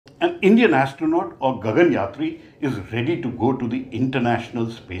An Indian astronaut or Gaganyatri is ready to go to the International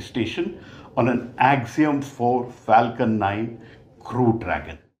Space Station on an Axiom 4 Falcon 9 Crew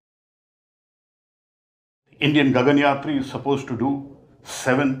Dragon. The Indian Gaganyatri is supposed to do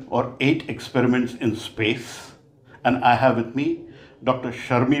 7 or 8 experiments in space, and I have with me Dr.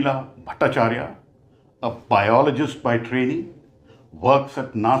 Sharmila Bhattacharya, a biologist by training, works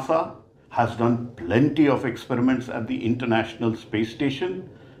at NASA, has done plenty of experiments at the International Space Station,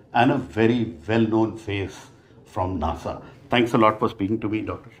 and a very well-known face from NASA. Thanks a lot for speaking to me,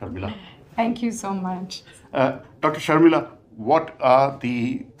 Dr. Sharmila. Thank you so much. Dr. Sharmila, what are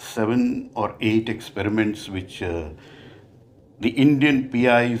the 7 or 8 experiments which the Indian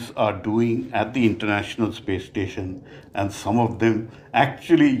PIs are doing at the International Space Station, and some of them,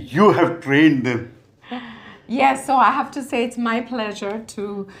 actually, you have trained them? Yes, so I have to say it's my pleasure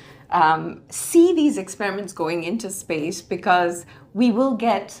to see these experiments going into space, because we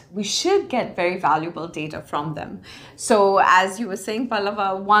should get very valuable data from them. So as you were saying,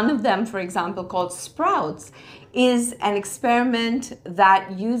 Pallava, one of them, for example, called Sprouts, is an experiment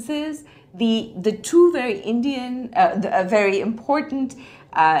that uses the two very important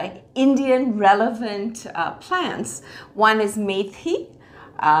Indian relevant plants. One is methi,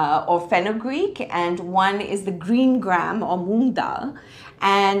 or fenugreek, and one is the green gram or moong dal.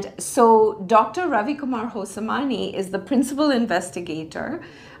 And so Dr. Ravi Kumar Hosamani is the principal investigator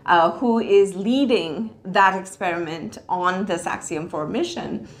who is leading that experiment on this Axiom 4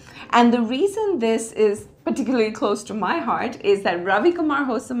 mission. And the reason this is particularly close to my heart is that Ravi Kumar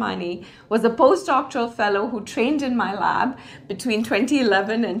Hosamani was a postdoctoral fellow who trained in my lab between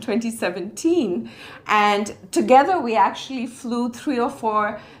 2011 and 2017. And together we actually flew 3 or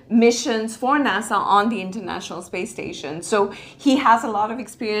 4 missions for NASA on the International Space Station. So he has a lot of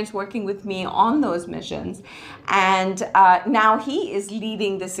experience working with me on those missions. And now he is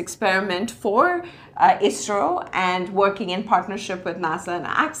leading this experiment for ISRO and working in partnership with NASA and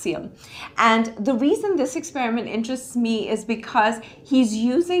Axiom. And the reason this experiment interests me is because he's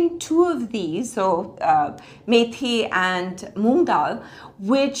using 2 of these, so methi and moong dal,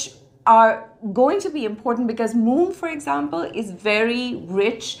 which are going to be important because moong, for example, is very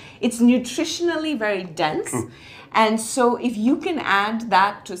rich. It's nutritionally very dense. And so if you can add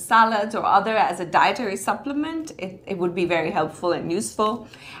that to salads or other as a dietary supplement, it would be very helpful and useful.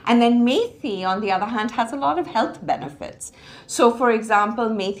 And then methi, on the other hand, has a lot of health benefits. So for example,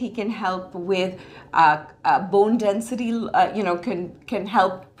 methi can help with bone density, can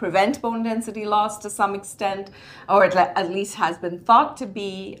help prevent bone density loss to some extent, or at least has been thought to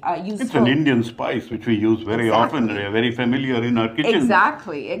be useful. It's an Indian spice which we use very often, very familiar in our kitchen.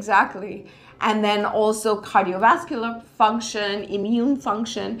 Exactly. And then also cardiovascular function, immune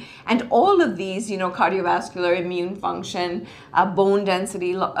function, and all of these, cardiovascular, immune function, bone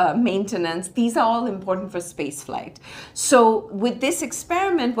density maintenance, these are all important for space flight. So with this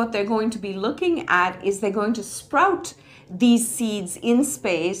experiment, what they're going to be looking at is they're going to sprout these seeds in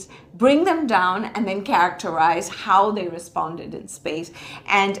space, bring them down, and then characterize how they responded in space.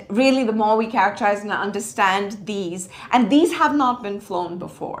 And really, the more we characterize and understand these, and these have not been flown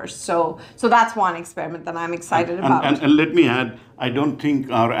before. So that's one experiment that I'm excited about. And let me add, I don't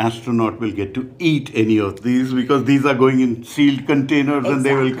think our astronaut will get to eat any of these, because these are going in sealed containers. Exactly. And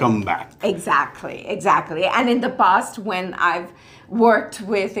they will come back. Exactly. And in the past, when I've worked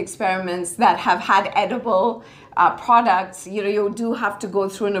with experiments that have had edible products, you do have to go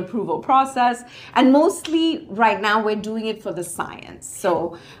through an approval process, and mostly right now we're doing it for the science.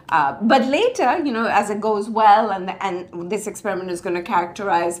 So but later, as it goes well, and this experiment is going to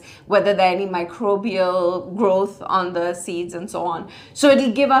characterize whether there are any microbial growth on the seeds and so on, so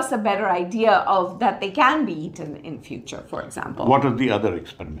it'll give us a better idea of that they can be eaten in future, for example. What are the other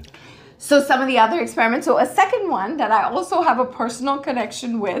experiments? So some of the other experiments, so a second one that I also have a personal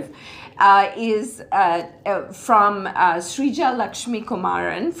connection with is from Srija Lakshmi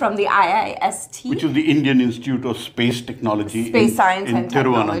Kumaran from the IIST. Which is the Indian Institute of Space Technology. Space Science in and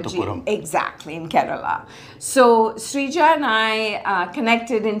Technology. Thiruvananthapuram. Exactly, in Kerala. So Srija and I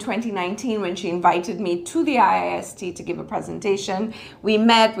connected in 2019 when she invited me to the IIST to give a presentation. We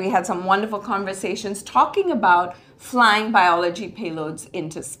met, we had some wonderful conversations talking about flying biology payloads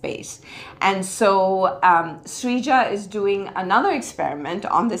into space. And so Srija is doing another experiment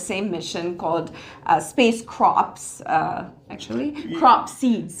on the same mission called Space Crops, crop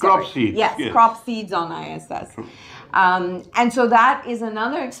seeds. Crop seeds. Yes, crop seeds on ISS. And so that is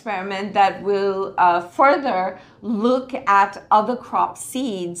another experiment that will further look at other crop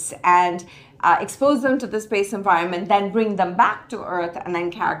seeds and expose them to the space environment, then bring them back to Earth, and then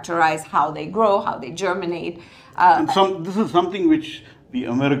characterize how they grow, how they germinate. This is something which the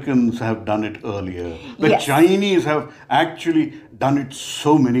Americans have done it earlier. The Yes. Chinese have actually done it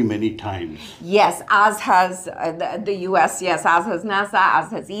so many times. Yes, as has the US, yes, as has NASA,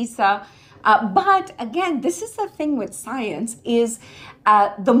 as has ESA. But again, this is the thing with science is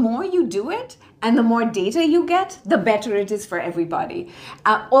the more you do it and the more data you get, the better it is for everybody.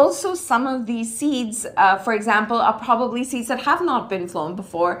 Also, some of these seeds, for example, are probably seeds that have not been flown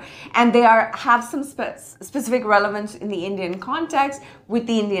before, and they have some specific relevance in the Indian context with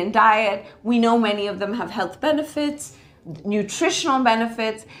the Indian diet. We know many of them have health benefits, nutritional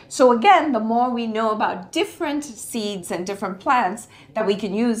benefits. So again, the more we know about different seeds and different plants that we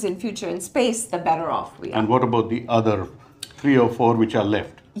can use in future in space, the better off we are. And what about the other 3 or 4 which are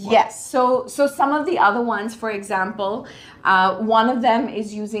left? Yes, so some of the other ones, for example, one of them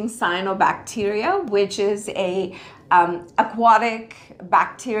is using cyanobacteria, which is a aquatic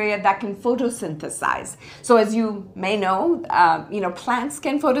bacteria that can photosynthesize. So as you may know, plants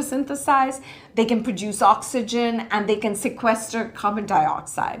can photosynthesize, they can produce oxygen, and they can sequester carbon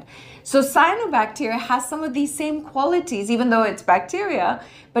dioxide. So cyanobacteria has some of these same qualities, even though it's bacteria,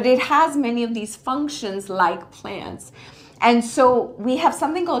 but it has many of these functions like plants. And so we have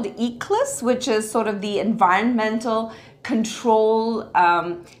something called ECLIS, which is sort of the environmental control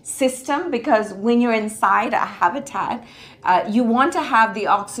system, because when you're inside a habitat, you want to have the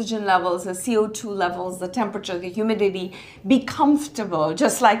oxygen levels, the CO2 levels, the temperature, the humidity be comfortable,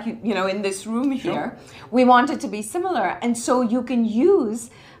 just like, in this room here. We want it to be similar. And so you can use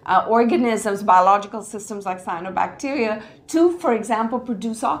organisms, biological systems like cyanobacteria to, for example,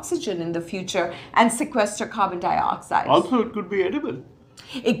 produce oxygen in the future and sequester carbon dioxide. Also, it could be edible.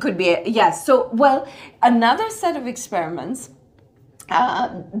 It could be, yes. So, another set of experiments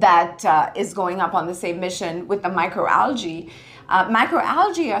that is going up on the same mission with the microalgae.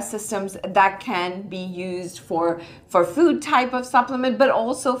 Microalgae are systems that can be used for food type of supplement, but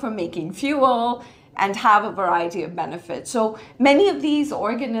also for making fuel, and have a variety of benefits. So many of these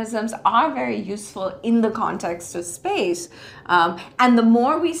organisms are very useful in the context of space. And the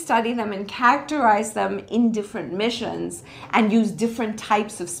more we study them and characterize them in different missions and use different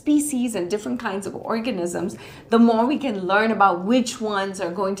types of species and different kinds of organisms, the more we can learn about which ones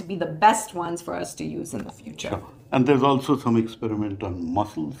are going to be the best ones for us to use in the future. Sure. And there's also some experiment on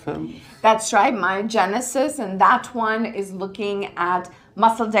muscle cells. That's right, myogenesis, and that one is looking at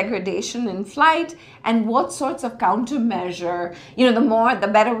muscle degradation in flight and what sorts of countermeasure. The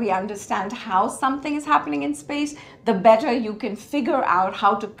better we understand how something is happening in space, the better you can figure out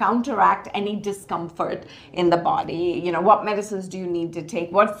how to counteract any discomfort in the body. What medicines do you need to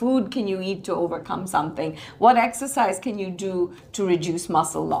take? What food can you eat to overcome something? What exercise can you do to reduce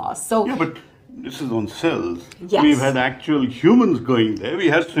muscle loss? So, yeah, but this is on cells. Yes. We've had actual humans going there. We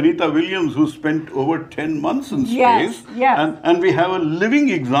had Sunita Williams, who spent over 10 months in space. Yes. And we have a living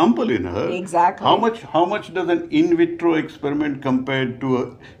example in her. Exactly. How much does an in vitro experiment compared to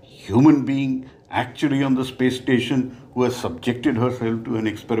a human being actually on the space station who has subjected herself to an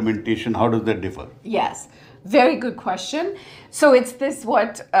experimentation? How does that differ? Yes. Very good question. So it's this,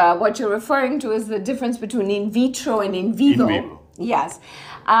 what you're referring to is the difference between in vitro and in vivo. In vivo. Yes.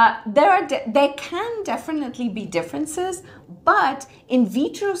 There can definitely be differences, but in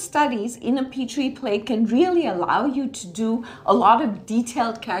vitro studies in a petri plate can really allow you to do a lot of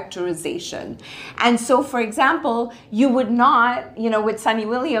detailed characterization. And so, for example, you would not, with Sunny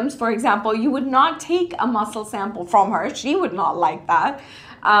Williams, for example, you would not take a muscle sample from her. She would not like that.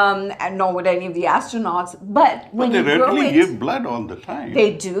 And nor would any of the astronauts. But when they you grow regularly it, give blood all the time.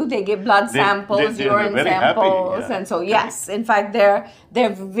 they do. They give blood samples, they're urine very happy, samples, yeah. and so yes, in fact, they're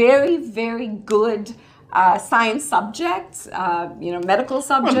very, very good science subjects. Medical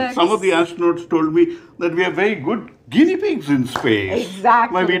subjects. Well, some of the astronauts told me that we are very good guinea pigs in space.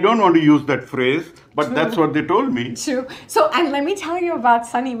 Exactly. Well, we don't want to use that phrase, but True. that's what they told me. True. So, and let me tell you about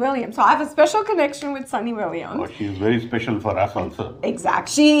Sunny Williams. So I have a special connection with Sunny Williams. Oh, she's very special for us also.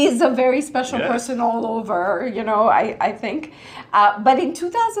 Exactly. She is a very special Yes. person all over, I think. But in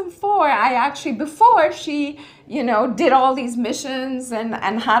 2004, before she, did all these missions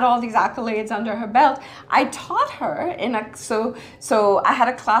and had all these accolades under her belt, I taught her so I had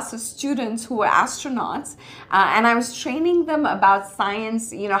a class of students who were astronauts, and I was training them about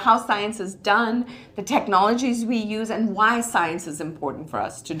science, how science is done, the technologies we use, and why science is important for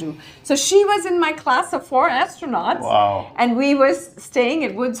us to do. So she was in my class of 4 astronauts. Wow. And we were staying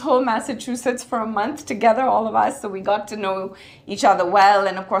at Woods Hole, Massachusetts for a month together, all of us. So we got to know each other well.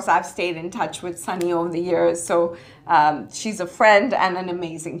 And of course, I've stayed in touch with Sunny over the years. So she's a friend and an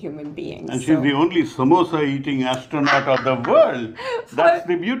amazing human being. And she's the only samosa-eating astronaut of the world. That's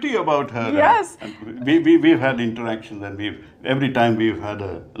the beauty about her. Yes. And we've had interactions, and every time we've had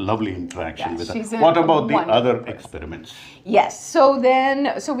a lovely interaction with her. What about the other experiments? Yes.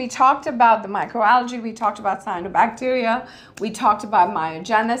 So we talked about the microalgae, we talked about cyanobacteria, we talked about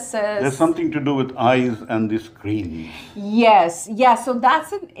myogenesis. There's something to do with eyes and the screen. Yes. So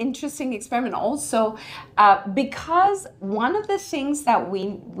that's an interesting experiment also, because one of the things that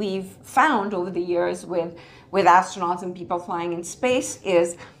we've found over the years with astronauts and people flying in space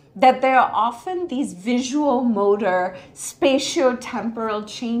is that there are often these visual, motor, spatiotemporal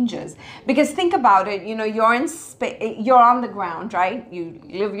changes. Because think about it, you're on the ground, right? You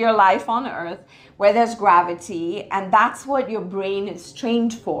live your life on Earth where there's gravity, and that's what your brain is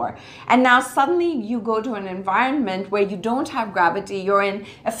trained for. And now suddenly you go to an environment where you don't have gravity, you're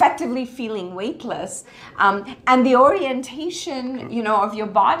effectively feeling weightless, and the orientation, of your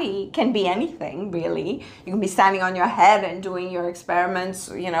body can be anything, really. You can be standing on your head and doing your experiments,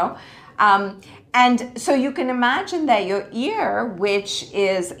 and so you can imagine that your ear, which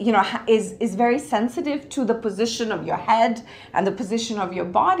is very sensitive to the position of your head and the position of your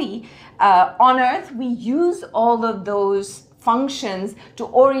body, on Earth, we use all of those functions to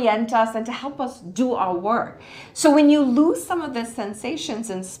orient us and to help us do our work. So when you lose some of the sensations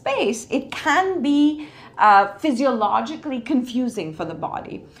in space, it can be physiologically confusing for the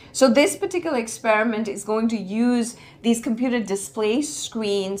body. So this particular experiment is going to use these computer display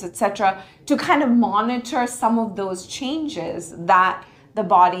screens, etc., to kind of monitor some of those changes that the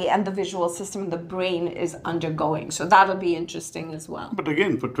body and the visual system, the brain is undergoing. So that'll be interesting as well. But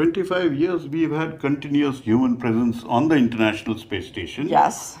again, for 25 years, we've had continuous human presence on the International Space Station.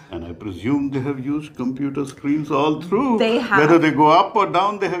 Yes. And I presume they have used computer screens all through. They have. Whether they go up or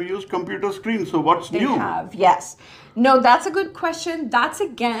down, they have used computer screens. So what's new? They have, yes. No, that's a good question. That's,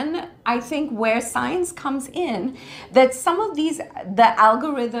 again, I think where science comes in, that some of the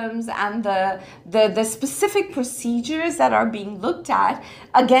algorithms and the specific procedures that are being looked at,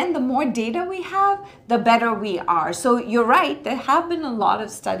 again, the more data we have, the better we are. So you're right, there have been a lot of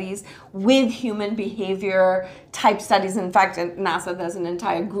studies with human behavior type studies. In fact, at NASA, there's an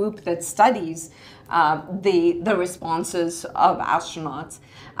entire group that studies the responses of astronauts.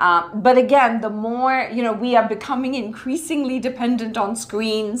 But again, the more, we are becoming increasingly dependent on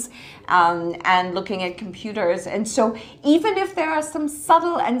screens and looking at computers. And so even if there are some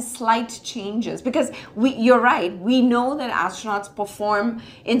subtle and slight changes, because you're right, we know that astronauts perform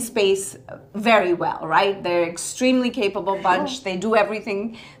in space very well, right? They're extremely capable bunch. They do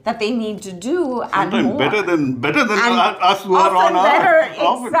everything that they need to do and more. better than us who are on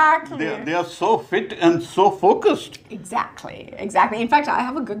Earth. Exactly. They are so fit and so focused. Exactly. In fact, I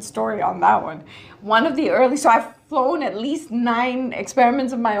have a good story on that one. One of the early, so I've flown at least 9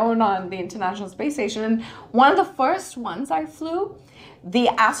 experiments of my own on the International Space Station. And one of the first ones I flew, the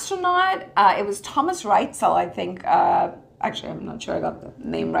astronaut, it was Thomas Reitzel, I think. Actually, I'm not sure I got the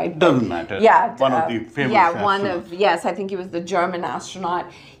name right. Doesn't matter. Yeah. One of the famous astronauts. I think he was the German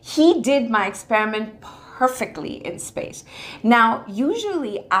astronaut. He did my experiment perfectly in space. Now,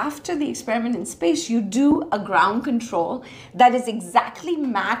 usually after the experiment in space, you do a ground control that is exactly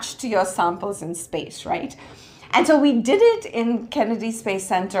matched to your samples in space, right? And so we did it in Kennedy Space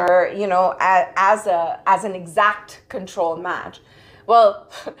Center, as an exact control match. Well,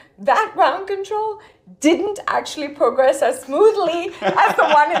 that ground control didn't actually progress as smoothly as the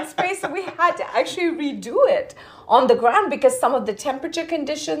one in space, so we had to actually redo it on the ground because some of the temperature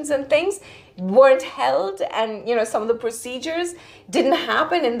conditions and things weren't held, and some of the procedures didn't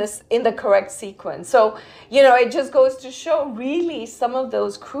happen in the correct sequence. So it just goes to show, really, some of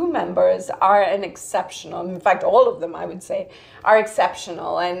those crew members are an exceptional. In fact, all of them, I would say, are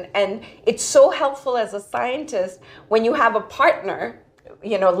exceptional, and it's so helpful as a scientist when you have a partner,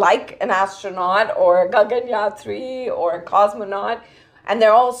 like an astronaut or a Gaganyatri or a cosmonaut, and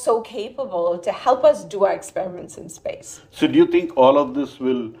they're all so capable to help us do our experiments in space. So do you think all of this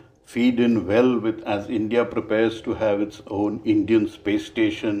will feed in well with as India prepares to have its own Indian space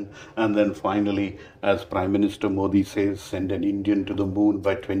station, and then finally, as Prime Minister Modi says, send an Indian to the moon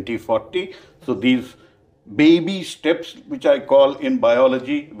by 2040? So these baby steps, which I call in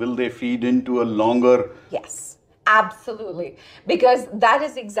biology, will they feed into a longer... Yes. Absolutely, because that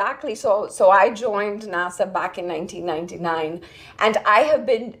is exactly so. So I joined NASA back in 1999, and I have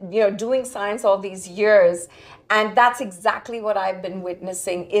been, doing science all these years, and that's exactly what I've been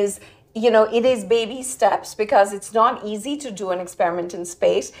witnessing is it is baby steps because it's not easy to do an experiment in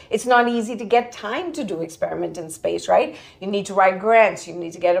space. It's not easy to get time to do experiment in space, right? You need to write grants, you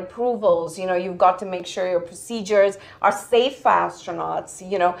need to get approvals, you've got to make sure your procedures are safe for astronauts,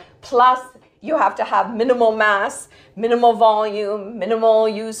 plus you have to have minimal mass, minimal volume, minimal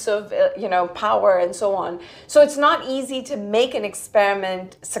use of, power and so on. So it's not easy to make an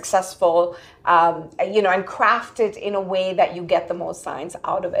experiment successful, and craft it in a way that you get the most science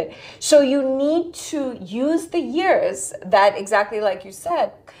out of it. So you need to use the years that, exactly like you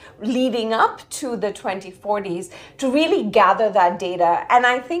said, leading up to the 2040s to really gather that data. And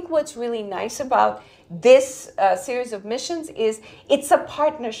I think what's really nice about this series of missions is it's a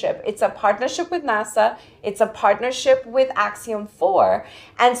partnership. It's a partnership with NASA. It's a partnership with Axiom 4.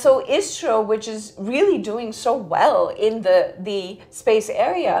 And so ISRO, which is really doing so well in the space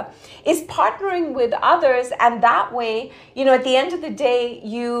area, is partnering with others. And that way, at the end of the day,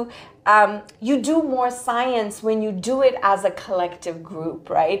 you do more science when you do it as a collective group,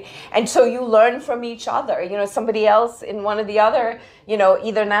 right? And so you learn from each other. Somebody else in one of the other,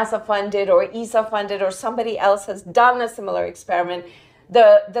 either NASA funded or ESA funded or somebody else has done a similar experiment.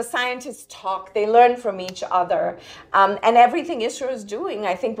 The scientists talk, they learn from each other. And everything ISRO is doing,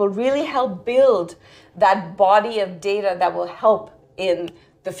 I think, will really help build that body of data that will help in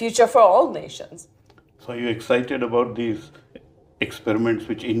the future for all nations. So are you excited about these experiments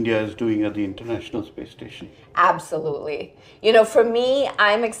which India is doing at the International Space Station? Absolutely. For me,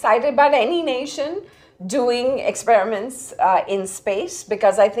 I'm excited about any nation doing experiments in space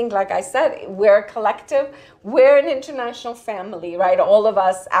because I think, like I said, we're a collective, we're an international family, right? All of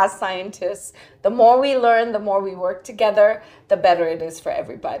us as scientists, the more we learn, the more we work together, the better it is for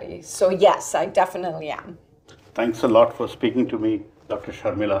everybody. So yes, I definitely am. Thanks a lot for speaking to me, Dr.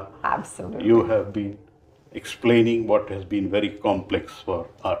 Sharmila. Absolutely. You have been explaining what has been very complex for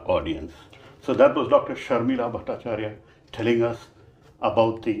our audience. So that was Dr. Sharmila Bhattacharya telling us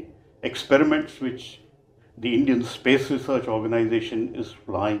about the experiments which the Indian Space Research Organization is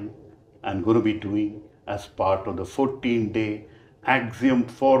flying and going to be doing as part of the 14-day Axiom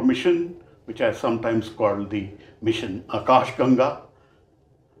 4 mission, which I sometimes call the mission Akash Ganga.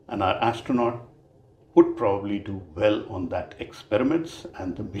 And our astronaut would probably do well on that experiments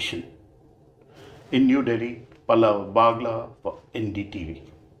and the mission. In New Delhi, Pallava, Bagla for NDTV.